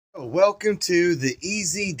Welcome to the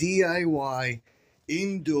easy DIY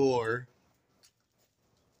indoor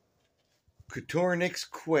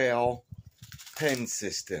Quail pen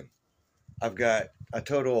system. I've got a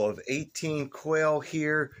total of 18 quail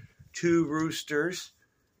here, 2 roosters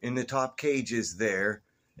in the top cages there,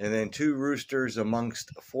 and then 2 roosters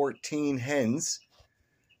amongst 14 hens.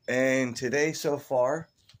 And today so far,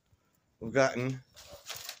 we've gotten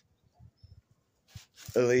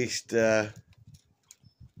at least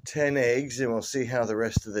 10 eggs, and we'll see how the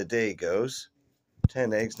rest of the day goes.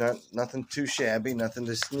 10 eggs, nothing too shabby, nothing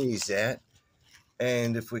to sneeze at.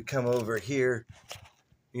 And if we come over here,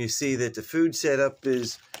 you see that the food setup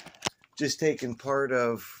is just taking part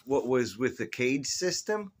of what was with the cage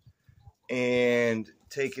system and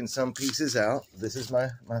taking some pieces out. This is my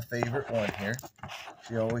favorite one here.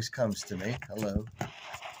 She always comes to me. Hello.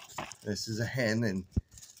 This is a hen, and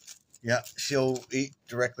yeah, she'll eat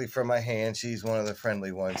directly from my hand. She's one of the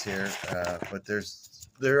friendly ones here. But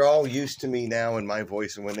they're all used to me now and my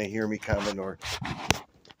voice, and when they hear me coming, or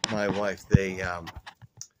my wife, they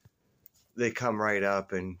come right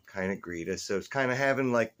up and kind of greet us. So it's kind of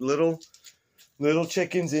having like little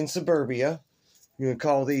chickens in suburbia. You can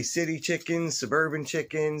call these city chickens, suburban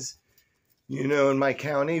chickens. You know, in my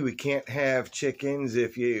county, we can't have chickens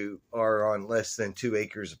if you are on less than 2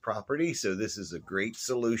 acres of property. So this is a great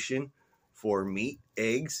solution for meat,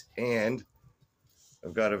 eggs, and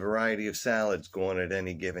I've got a variety of salads going at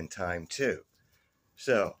any given time too.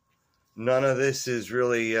 So none of this is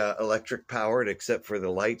really electric powered except for the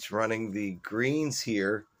lights running the greens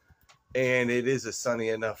here. And it is a sunny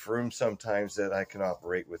enough room sometimes that I can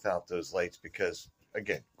operate without those lights because,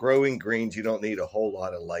 again, growing greens, you don't need a whole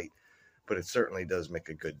lot of light, but it certainly does make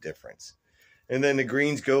a good difference. And then the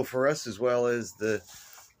greens go for us as well as the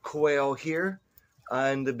quail here.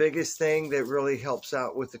 And the biggest thing that really helps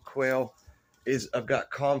out with the quail is I've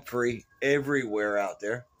got comfrey everywhere out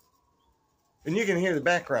there. And you can hear the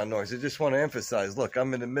background noise. I just want to emphasize, look,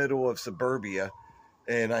 I'm in the middle of suburbia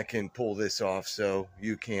and I can pull this off so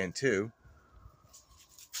you can too.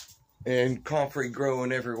 And comfrey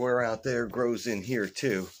growing everywhere out there grows in here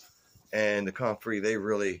too. And the comfrey, they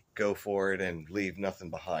really go for it and leave nothing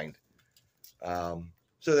behind.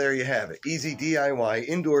 So there you have it. Easy DIY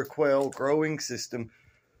indoor quail growing system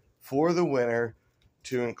for the winter,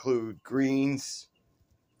 to include greens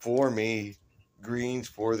for me, greens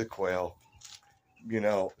for the quail. You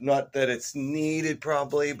know, not that it's needed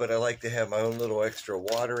probably, but I like to have my own little extra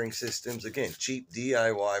watering systems. Again, cheap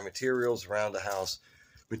DIY materials around the house,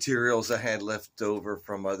 materials I had left over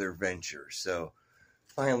from other ventures. So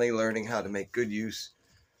finally learning how to make good use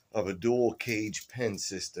of a dual cage pen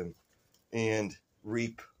system and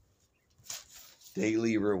reap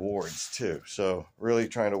daily rewards too. So really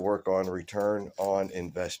trying to work on return on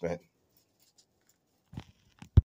investment.